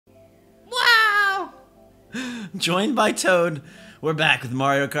Joined by Toad, we're back with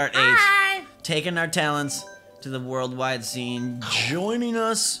Mario Kart 8. Hi. Taking our talents to the worldwide scene. Joining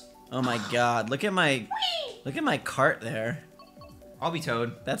us. Oh my god, look at my cart there. I'll be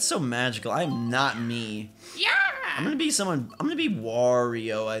Toad. That's so magical. I'm not me. Yeah. I'm gonna be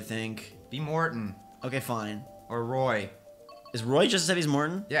Wario, I think. Be Morton. Okay, fine. Or Roy. Is Roy just as heavy as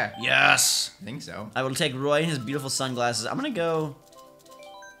Morton? Yeah. Yes! I think so. I will take Roy and his beautiful sunglasses. I'm gonna go...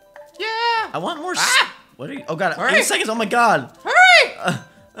 Yeah! I want more... What are you... Oh god, Hurry. 8 seconds, oh my god! Hurry!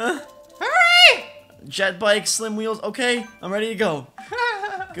 Hurry! Jet bike, slim wheels, okay, I'm ready to go.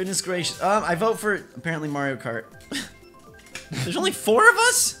 Goodness gracious. I vote for, apparently, Mario Kart. There's only 4 of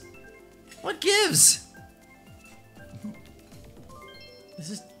us? What gives? This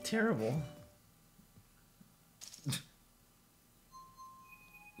is terrible.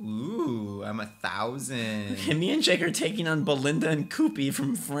 Ooh, I'm 1,000. Okay, me and Jake are taking on Belinda and Koopy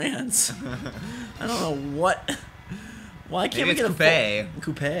from France. I don't know what... Why can't we get a full...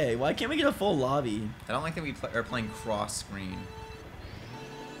 Coupe. Why can't we get a full lobby? I don't like that we are playing cross-screen.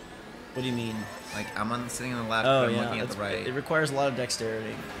 What do you mean? Like, I'm sitting on the left, Oh, but I'm yeah, looking at the right. It requires a lot of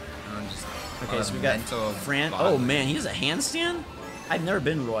dexterity. Okay, so we got Fran. Oh man, he does a handstand? I've never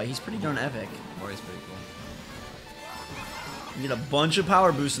been Roy. He's pretty darn epic. Roy's pretty cool. You get a bunch of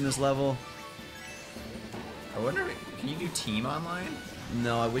power boosts in this level. I wonder, can you do team online?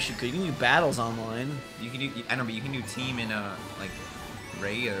 No, I wish you could. You can do battles online. You can do, I know, but you can do team in like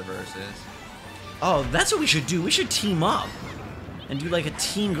regular versus. Oh, that's what we should do. We should team up and do like a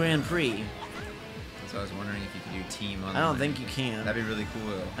team Grand Prix. So I was wondering if you could do team online. I don't think you can. That'd be really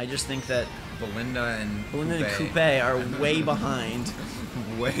cool though. I just think that Belinda and Coupe are way behind.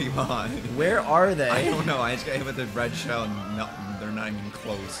 Way behind. Where are they? I don't know. I just got hit with the red shell and they're not even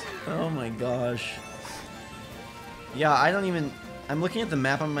close. Oh my gosh. Yeah, I don't even... I'm looking at the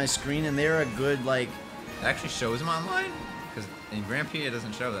map on my screen and they're a good, like... It actually shows them online? Because in Grand Prix it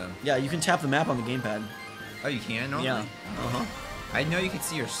doesn't show them. Yeah, you can tap the map on the gamepad. Oh, you can normally? Yeah. Uh-huh. I know you could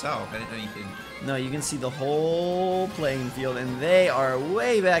see yourself. I didn't know you could... No, you can see the whole playing field, and they are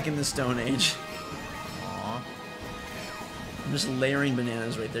way back in the Stone Age. Aww. I'm just layering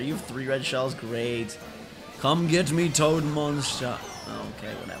bananas right there. You have 3 red shells? Great. Come get me, Toad Monster. Oh,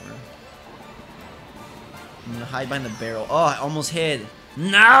 okay, whatever. I'm gonna hide behind the barrel. Oh, I almost hid.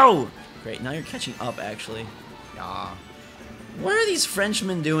 No! Great, now you're catching up, actually. Yeah. What are these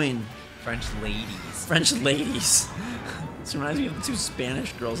Frenchmen doing? French ladies. French ladies. This reminds me of the 2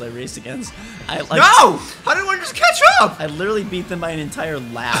 Spanish girls I raced against. No! How did one just catch up? I literally beat them by an entire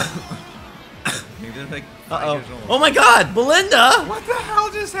lap. Maybe they're like 5 years old. Oh my god, Belinda! What the hell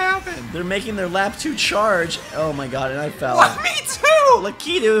just happened? They're making their lap 2 charge. Oh my god, and I fell. What? Me too!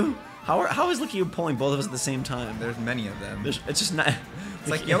 Lakitu! How is Lakitu pulling both of us at the same time? There's many of them. It's just not... It's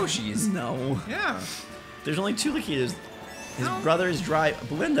like Yoshi's. No. Yeah. There's only 2 Lakitus. His brother is dry.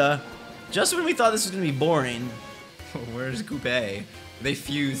 Belinda, just when we thought this was going to be boring... Where's Coupe? They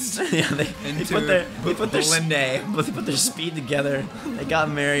fused. Yeah, they put their speed together. They got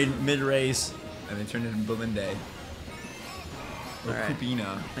married mid-race. And they turned into Belinda. Or Alright.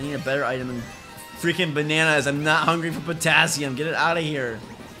 Coupina. I need a better item than freaking bananas. I'm not hungry for potassium. Get it out of here.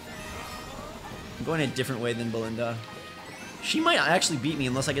 I'm going a different way than Belinda. She might actually beat me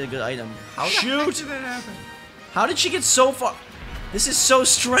unless I get a good item. How the heck did that happen? How did she get so far? This is so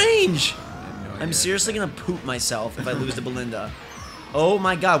strange. No I'm idea. seriously gonna poop myself if I lose to Belinda. Oh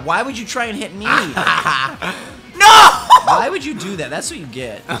my god, why would you try and hit me? No! Why would you do that? That's what you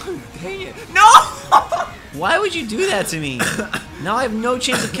get. Dang it. No! Why would you do that to me? Now I have no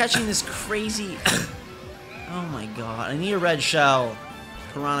chance of catching this crazy... Oh my god, I need a red shell.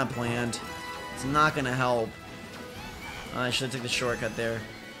 Piranha plant. It's not gonna help. I should have took the shortcut there.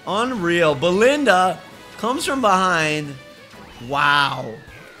 Unreal. Belinda comes from behind. Wow.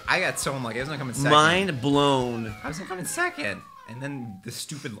 I got so unlucky. I was gonna come in second. Mind blown. I was gonna come in second. And then the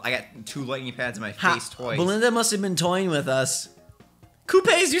stupid... I got 2 lightning pads in my face twice. Belinda must have been toying with us. Coupe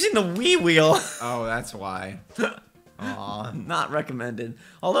is using the Wii wheel. Oh, that's why. Aw. Not recommended.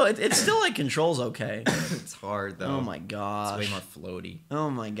 Although it still like controls okay. It's hard though. Oh my gosh. It's way more floaty. Oh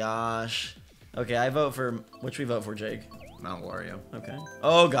my gosh. Okay, I vote for... Which we vote for, Jake? Mount Wario. Okay.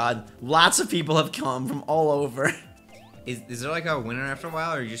 Oh god. Lots of people have come from all over. Is there like a winner after a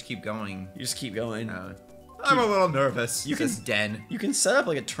while, or you just keep going? You just keep going. I'm a little nervous. You can- Says Den. You can set up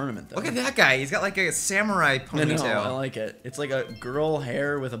like a tournament though. Look at that guy. He's got like a samurai I ponytail. know, I like it. It's like a girl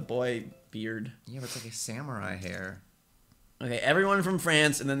hair with a boy beard. Yeah, but it's like a samurai hair. Okay, everyone from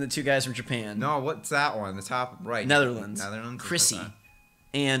France and then the 2 guys from Japan. No, what's that one? The top right. Netherlands. Netherlands. Chrissy.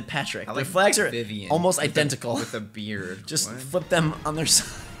 And Patrick. I Their like flags are Vivian almost with identical. with a beard. Just What? flip them on their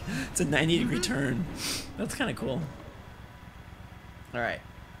side. It's a 90-degree turn. That's kind of cool. All right,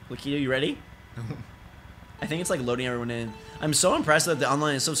 Lakitu, you ready? I think it's like loading everyone in. I'm so impressed that the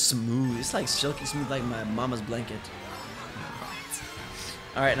online is so smooth. It's like silky smooth like my mama's blanket.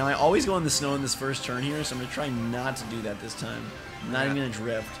 All right, now I always go in the snow in this first turn here, so I'm gonna try not to do that this time. I'm not even gonna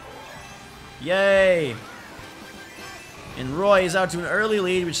drift. Yay! And Roy is out to an early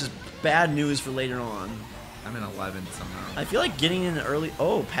lead, which is bad news for later on. I'm in 11th somehow. I feel like getting in early.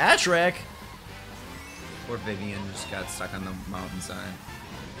 Oh, Patrick! Poor Vivian just got stuck on the mountainside.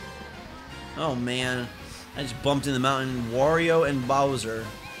 Oh man, I just bumped in the mountain. Wario and Bowser.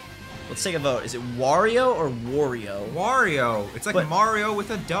 Let's take a vote. Is it Wario or Wario? Wario. It's like Mario with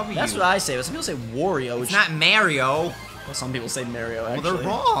a W. That's what I say. But some people say Wario. It's not Mario. Well, some people say Mario. Actually. Well, they're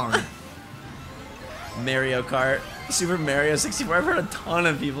wrong. Mario Kart, Super Mario 64. I've heard a ton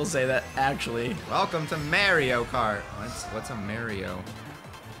of people say that. Actually. Welcome to Mario Kart. What's a Mario?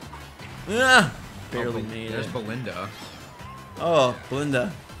 Ah, barely made There's it. Belinda. Oh,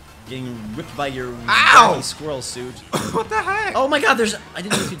 Belinda. Getting ripped by your squirrel suit. What the heck? Oh my god, there's... I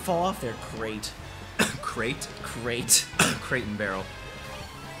didn't know you could fall off there. Crate. Crate? Crate. Crate and Barrel.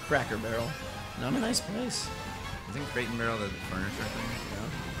 Cracker Barrel. Not a nice place. Isn't Crate and Barrel the furniture thing?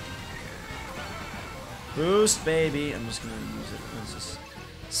 No. Boost, baby. I'm just gonna use it. It's just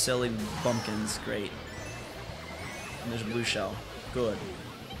silly bumpkins. Great. And there's a blue shell. Good.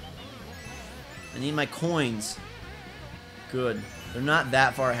 I need my coins. Good. They're not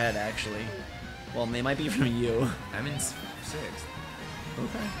that far ahead, actually. Well, they might be from you. I'm in 6th.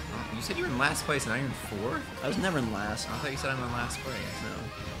 Okay. Oh, you said you were in last place, and now you're in 4th? I was never in last. I thought you said I'm in last place.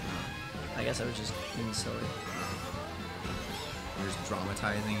 No. I guess I was just being silly. You're just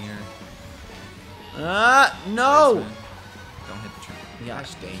dramatizing your... No! Don't hit the train. Yeah,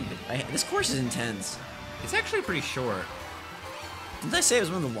 Gosh dang it. This course is intense. It's actually pretty short. Didn't I say it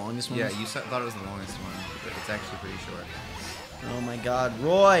was one of the longest ones? Yeah, you thought it was the longest one, but it's actually pretty short. Oh my god,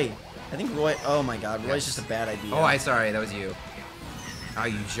 Roy! I think Roy... Oh my god, Roy's just a bad idea. Oh, sorry, that was you. Oh,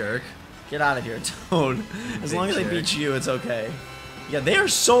 you jerk. Get out of here, Toad. As long as I jerk. beat you, it's okay. Yeah, they are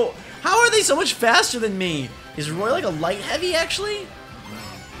so... How are they so much faster than me? Is Roy like a light heavy, actually? I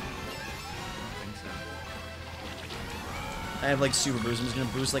think so. I have like super boost. I'm just gonna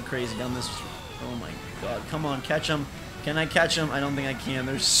boost like crazy down this... Oh my god, come on, catch him. Can I catch them? I don't think I can.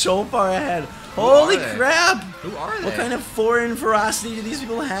 They're so far ahead. Holy crap! Who are they? What kind of foreign ferocity do these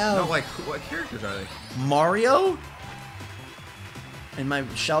people have? No, like, what characters are they? Mario? And my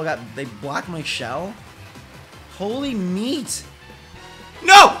shell got... They blocked my shell? Holy meat!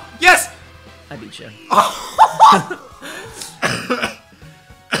 No! Yes! I beat you.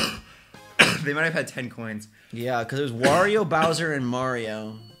 They might have had 10 coins. Yeah, because it was Wario, Bowser, and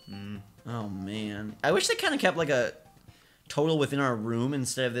Mario. Oh, man. I wish they kind of kept like a total within our room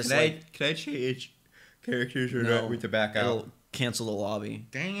instead of this Can I change characters or not? We have to back out. It'll cancel the lobby.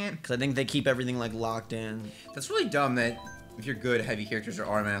 Dang it. Because I think they keep everything like locked in. That's really dumb that if you're good, heavy characters are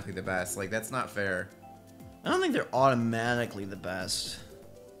automatically the best. Like, that's not fair. I don't think they're automatically the best.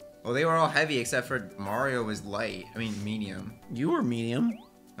 Well, they were all heavy except for Mario was light. I mean, medium. You were medium.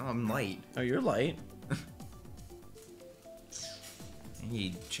 No, I'm light. Oh, you're light. I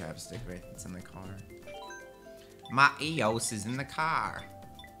need chapstick right that's in the car. My EOS is in the car.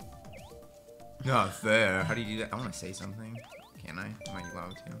 Not fair. How do you do that? I want to say something. Can I? Am I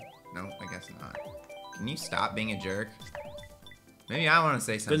allowed to? No, I guess not. Can you stop being a jerk? Maybe I want to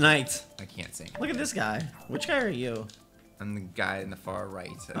say something. Good night. I can't say anything. Look at this guy. Which guy are you? I'm the guy in the far right.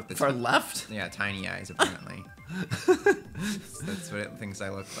 The Far left? Yeah, tiny eyes, apparently. That's what it thinks I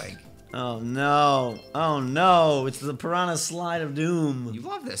look like. Oh no. Oh no. It's the Piranha Slide of Doom. You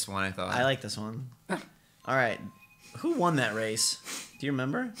love this one, I thought. I like this one. Alright. Who won that race? Do you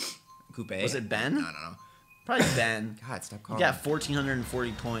remember? Coupe? Was it Ben? I don't know. Probably Ben. God, stop He calling. got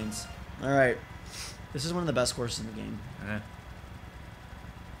 1,440 points. Alright. This is one of the best courses in the game.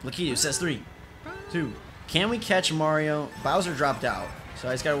 Lakitu says 3, 2. Can we catch Mario? Bowser dropped out. So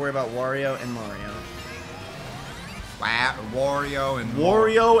I just gotta worry about Wario and Mario. Wario and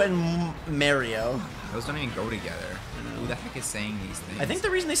Wario and Mario. Those don't even go together. Who the heck is saying these things? I think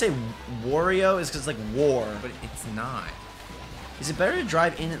the reason they say Wario is because it's like war. But it's not. Is it better to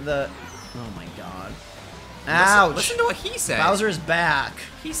drive in at the... Oh my god. Ouch! Listen to what he says. Bowser is back.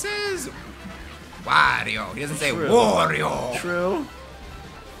 He says Wario. He doesn't say True. Wario. True.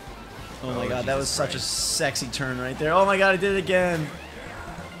 Oh my god, that was Jesus such a Christ. sexy turn right there. Oh my god, I did it again.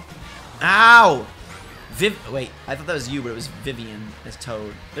 Ow! Wait, I thought that was you, but it was Vivian as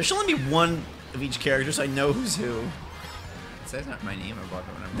Toad. There should only be one of each character so I know who's who. It says not my name above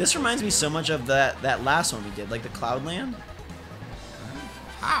it whenever. This reminds me so much of that last one we did, like the Cloudland.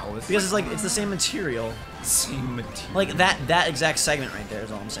 How? Because it's like it's the same material. Same material. Like that exact segment right there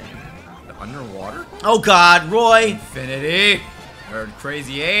is all I'm saying. The underwater? Oh God, Roy! Infinity! Or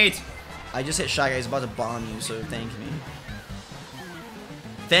Crazy 8! I just hit Shy Guy. He's about to bomb you, so thank me.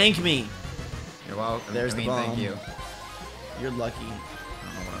 Thank me. You're welcome. There's the bomb. Thank you. You're lucky. I don't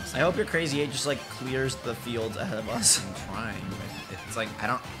know what I'm I saying. hope your Crazy 8 just like clears the fields ahead of us. I'm trying, but it's like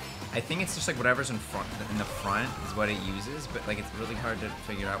I think it's just like whatever's in front is what it uses, but like it's really hard to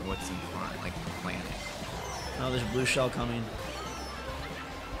figure out what's in front, like the planet. Oh, there's a blue shell coming.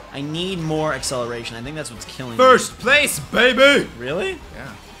 I need more acceleration. I think that's what's killing me. First place, baby! Really?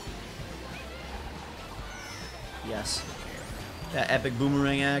 Yeah. Yes. That epic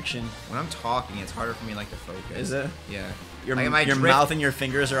boomerang action. When I'm talking, it's harder for me like to focus. Is it? Yeah. Your Like, your mouth and your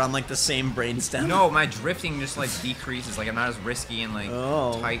fingers are on like the same brainstem. No, my drifting just like decreases. Like I'm not as risky and like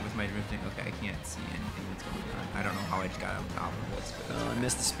Oh. tight with my drifting. Okay, I can't see anything that's going on. I don't know how I just got on top of this, but that's Oh, I okay.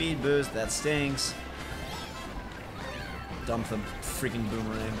 missed the speed boost. That stinks. Dump the freaking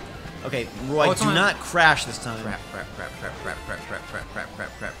boomerang. Okay, Roy, Oh, it's do on. not crash this time. Crap, crap, crap, crap, crap, crap, crap, crap, crap,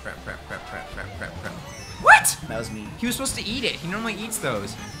 crap, crap, crap, crap, crap, crap, crap, crap, crap. What? That was me. He was supposed to eat it. He normally eats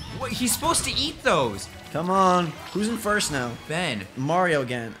those. What? He's supposed to eat those. Come on. Who's in first now? Ben. Mario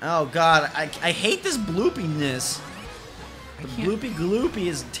again. Oh God, I hate this bloopiness. I The can't. bloopy gloopy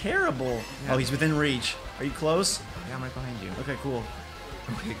is terrible. Yeah. Oh, he's within reach. Are you close? Yeah, I'm right behind you. Okay, cool.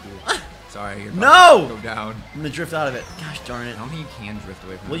 Okay, cool. Sorry, you're No! Go down. I'm gonna drift out of it. Gosh darn I it. don't think you can drift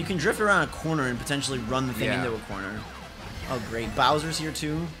away from Well, it. you can drift around a corner and potentially run the thing Yeah. into a corner. Oh, great. Bowser's here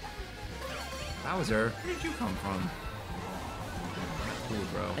too. Bowser, where did you come from? Cool,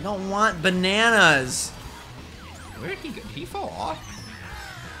 bro. I don't want bananas. Where did he go? Did he fall off?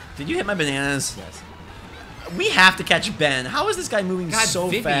 Did you hit my bananas? Yes. We have to catch Ben. How is this guy moving God, so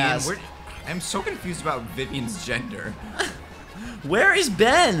Vivian, fast? I'm so confused about Vivian's gender. Where is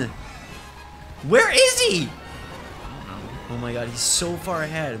Ben? Where is he? Oh my God, he's so far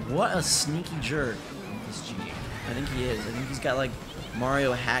ahead. What a sneaky jerk. He's cheating. I think he is. I think he's got like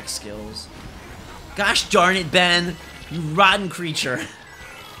Mario hack skills. Gosh darn it, Ben! You rotten creature.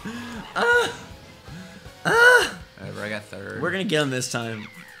 Whatever, I got third. We're gonna get him this time.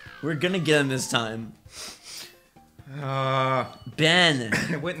 We're gonna get him this time. Ben!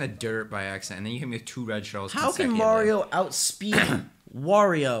 I went in the dirt by accident, and then you hit me with 2 red shells. How can consecutively. Mario outspeed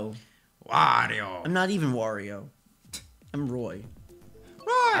Wario? Wario. I'm not even Wario. I'm Roy.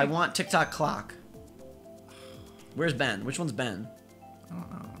 Roy. I want TikTok clock. Where's Ben? Which one's Ben? I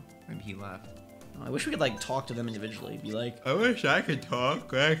don't know. Maybe he left. Oh, I wish we could like talk to them individually. Be like, I wish I could talk,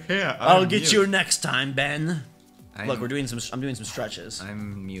 but I can't. I'll get you next time, Ben. I'm, Look, I'm doing some stretches.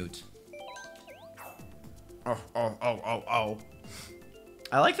 I'm mute. Oh.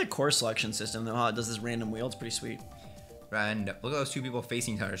 I like the course selection system though, how it does this random wheel. It's pretty sweet. And look at those 2 people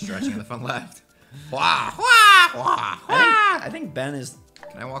facing each other stretching on the front left. Wah, wah, wah, wah. I think Ben is...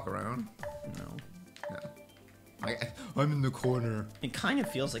 Can I walk around? No. No. I'm in the corner. It kind of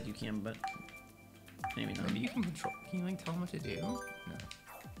feels like you can, but maybe not. Maybe you can control. Can you like tell him what to do? No.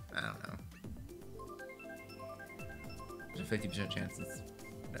 I don't know. There's a 50% chance it's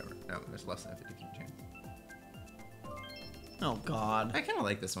whatever. No, there's less than a 50% chance. Oh God. I kind of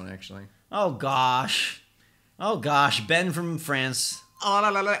like this one actually. Oh gosh. Oh gosh. Ben from France. Oh, la,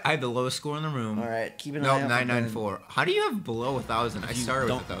 la, la. I had the lowest score in the room. All right, keep an Nope, eye out. 994. How do you have below 1,000? I started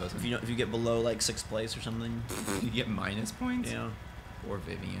with 1,000. If you get below like 6th place or something. You get minus points? Yeah. Or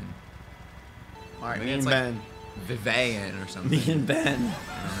Vivian. All right, Maybe me it's and like Ben. Vivian or something. Me and Ben.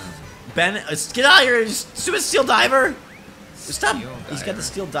 Ben, get out of here, you stupid steel diver! Stop! Steel He's got diver. the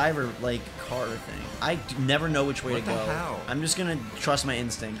steel diver like car thing. I never know which way What to the go. hell? I'm just gonna trust my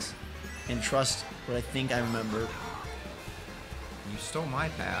instincts and trust what I think I remember. You stole my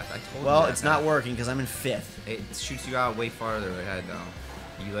path. I told you. Well, that it's not path. working because I'm in 5th. It shoots you out way farther ahead,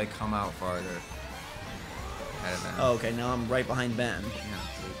 though. You, like, come out farther. Ahead of them. Oh, okay, now I'm right behind Ben.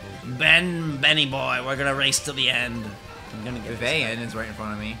 Yeah. Benny boy, we're gonna race to the end. I'm gonna get this. Vivian is right in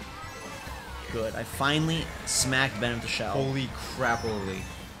front of me. Good. I finally smacked Ben with the shell. Holy crapoly.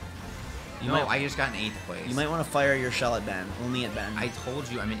 You No, might- I just got in 8th place. You might want to fire your shell at Ben. Only at Ben. I told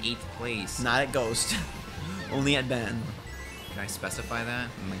you I'm in 8th place. Not at Ghost. Only at Ben. Can I specify that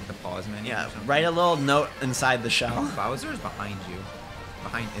in like the pause menu? Yeah, or something? write a little note inside the shell. Bowser is behind you.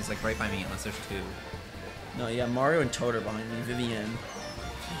 Is like right by me, unless there's 2. No, yeah, Mario and Toad are behind me. Vivian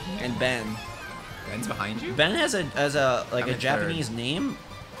and Ben. Ben's behind you? Ben has a like I'm a in Japanese name.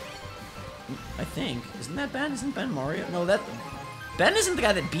 I think. Isn't that Ben? Isn't Ben Mario? No, that Ben isn't the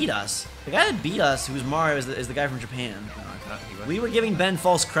guy that beat us. The guy that beat us, who's Mario, is the guy from Japan. No, I thought he was. We were giving Ben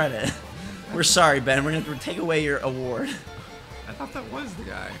false credit. We're sorry, Ben. We're gonna take away your award. I thought that was the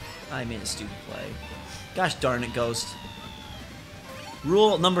guy. I made a stupid play. Gosh darn it, Ghost.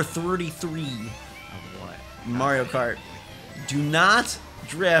 Rule number 33 Of what? Mario Kart. Do not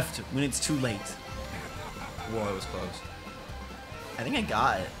drift when it's too late. Whoa, it was close. I think I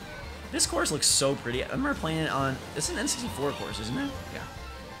got it. This course looks so pretty. I remember playing it on... It's an N64 course, isn't it? Yeah.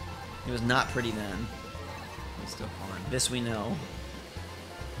 It was not pretty then. It's still fun. This we know.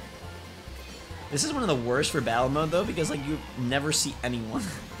 This is one of the worst for battle mode, though, because, like, you never see anyone.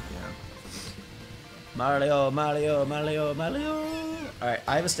 Yeah. Mario, Mario, Mario, Mario. Alright,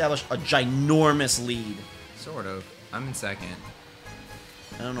 I've established a ginormous lead. Sort of. I'm in second.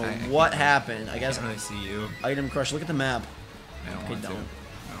 I don't know I what can't- happened. I guess can't really see you. item crush. Look at the map. I don't Okay, want to. don't.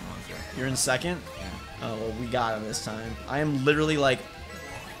 I don't want to. You're in second? Yeah. Oh, well, we got him this time. I am literally like,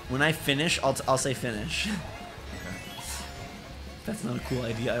 when I finish, I'll say finish. Okay. That's not a cool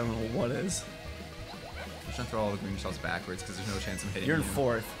idea. I don't know what is. I'm just gonna throw all the green shells backwards because there's no chance I'm hitting You're in you.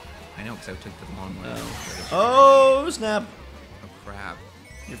 fourth. I know, because I took the long way. Oh, snap. Oh, crap.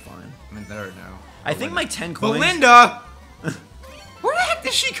 You're fine. I'm in third now. I think my 10 coins... Belinda! Where the heck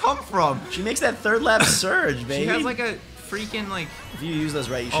did she come from? She makes that third lap surge, baby. She has like a freaking like... If you use those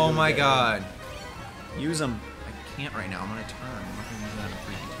right, you should Oh do my good. god. Use them. I can't right now. I'm gonna turn. I'm not gonna use that in a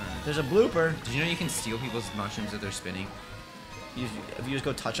freaking turn. There's a blooper. Did you know you can steal people's mushrooms that they're spinning? If you just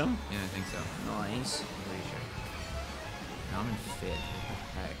go touch them. Yeah, I think so. Nice. I'm pretty sure. Now I'm in fifth. What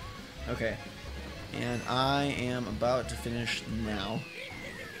the heck? Okay. And I am about to finish now.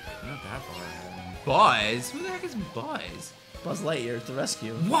 I'm not that far ahead. Buzz? Who the heck is Buzz? Buzz Lightyear at the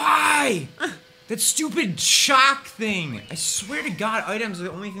rescue. Why? That stupid shock thing! I swear to God, items are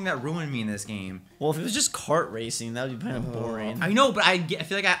the only thing that ruined me in this game. Well, if it was just kart racing, that would be kind of boring. I know, but I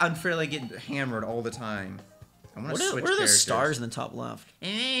feel like I unfairly get hammered all the time. I want What to are, switch what are the characters. stars in the top left?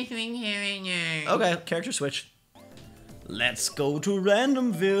 Okay, character switch. Let's go to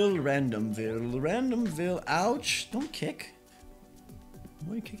Randomville, Randomville, Randomville. Ouch! Don't kick.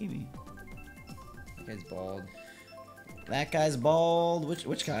 Why are you kicking me? That guy's bald. That guy's bald.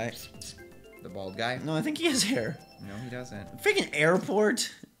 Which guy? The bald guy? No, I think he has hair. No, he doesn't. Freaking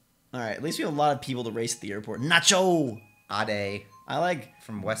airport. All right, at least we have a lot of people to race at the airport. Nacho. Ade. I like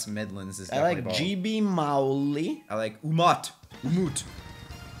From West Midlands is I definitely like bald. GB Mauli. I like Umut. Umut.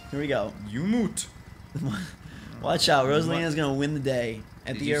 Here we go. Umut. Watch out, Rosalina's gonna win the day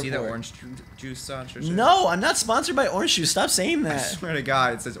at Did the you airport. see that orange juice sponsorship? No, I'm not sponsored by Orange Juice. Stop saying I that. swear to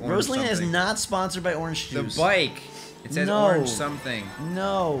God, it says orange Rosalina is something. not sponsored by Orange The Juice. bike. It says No. orange something.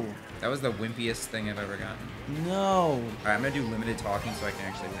 No. That was the wimpiest thing I've ever gotten. No. Alright, I'm gonna do limited talking so I can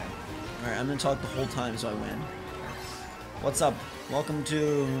actually win. Alright, I'm gonna talk the whole time so I win. What's up? Welcome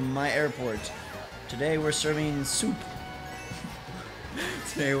to my airport. Today we're serving soup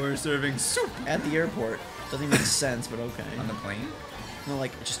Today we're serving soup at the airport. Doesn't even make sense, but okay. on the plane. No,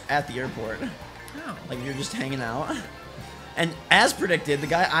 like just at the airport. No. Like you're just hanging out. And as predicted, the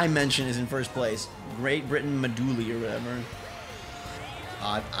guy I mentioned is in first place. Great Britain Maduli or whatever.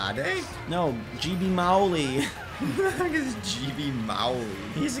 Ade? No, GB Mauli. Who the heck is GB Maui?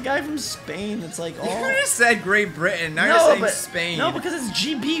 He's a guy from Spain that's like all... You just said Great Britain, now you're saying but, Spain. No, because it's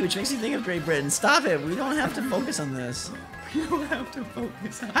GB, which makes you think of Great Britain. Stop it. We don't have to focus on this. you don't have to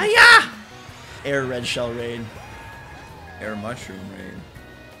focus on Hiya! Air red shell raid. Air mushroom raid.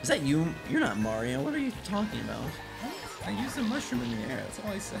 Is that you? You're not Mario. What are you talking about? I used a mushroom in the air, that's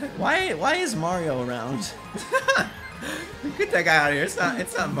all I said. Why is Mario around? Get that guy out of here.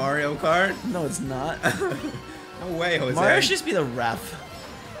 It's not Mario Kart. No, it's not. No way, Jose. Mario should just be the ref.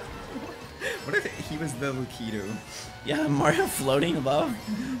 What if he was the Lukido? Yeah, Mario floating above,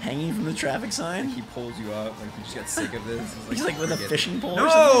 hanging from the traffic sign. He pulls you up, like you just got sick of this. He's like with a forget it. fishing pole or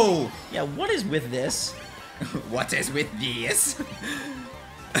something. No! Yeah, what is with this? What is with this?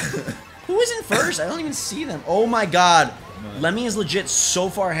 Who is in first? I don't even see them. Oh my god. No. Lemmy is legit so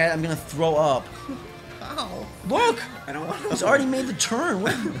far ahead, I'm gonna throw up. Ow. Look! I don't want to. He's already made the turn.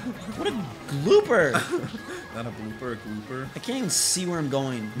 What a blooper. Not a blooper, a glooper. I can't even see where I'm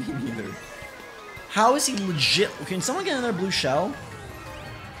going. Me neither. How is he legit? Can someone get another blue shell?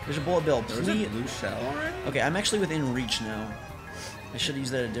 There's a bullet bill. There was a Please. blue shell already? Okay, I'm actually within reach now. I should have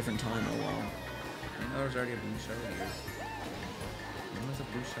used that at a different time. Oh well. I know there was already a blue shell here. When was a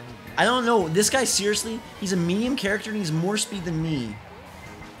blue shell here? I don't know. This guy, seriously, he's a medium character and he's more speed than me.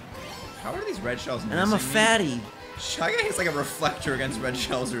 How are these red shells And I'm a missing me? fatty. Shy Guy is like a reflector against red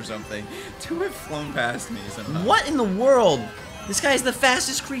shells or something. Two have flown past me somehow. What in the world? This guy is the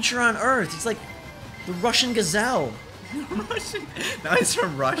fastest creature on Earth. He's like the Russian gazelle. Russian? Now he's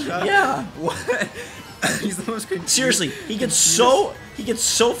from Russia? Yeah. What? He's the most confused. Seriously, he gets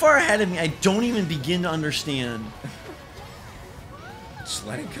so far ahead of me. I don't even begin to understand. Just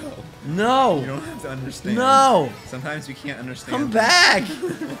let it go. No. You don't have to understand. No. Sometimes we can't understand. Come back.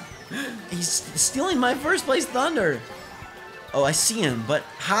 He's stealing my first place thunder. Oh, I see him, but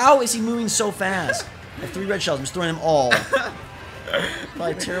how is he moving so fast? I have 3 red shells. I'm just throwing them all.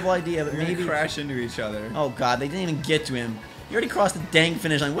 Probably a terrible idea, but maybe crash into each other. Oh god, they didn't even get to him. He already crossed the dang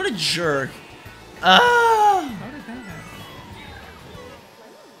finish line. What a jerk. Ah! How did that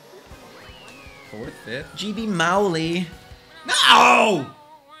happen? 4th, 5th? GB Mowley. No!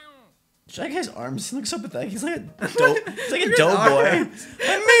 Should I guy's arms? He looks so pathetic. He's like a dough. He's like a dough boy.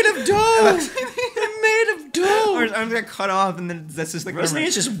 I'm made of dough. I'm made of dough. Or his arms got cut off, and then that's just like. Wrestling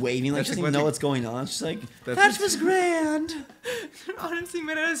is just waving, like she doesn't even know what's going on. She's like, that was grand. Honestly,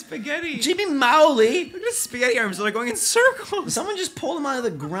 made out of spaghetti. GB Mowley. Look at his spaghetti arms. They're like going in circles. Someone just pulled him out of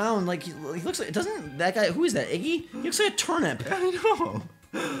the ground. Like he looks like. Doesn't that guy? Who is that? Iggy? He looks like a turnip. I know.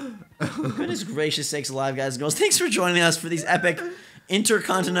 Goodness gracious sakes alive, guys and girls. Thanks for joining us for these epic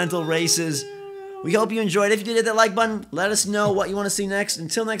intercontinental races. We hope you enjoyed. If you did, hit that like button. Let us know what you want to see next.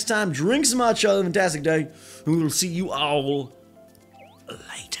 Until next time, drink some hot chocolate. Have a fantastic day. We will see you all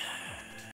later.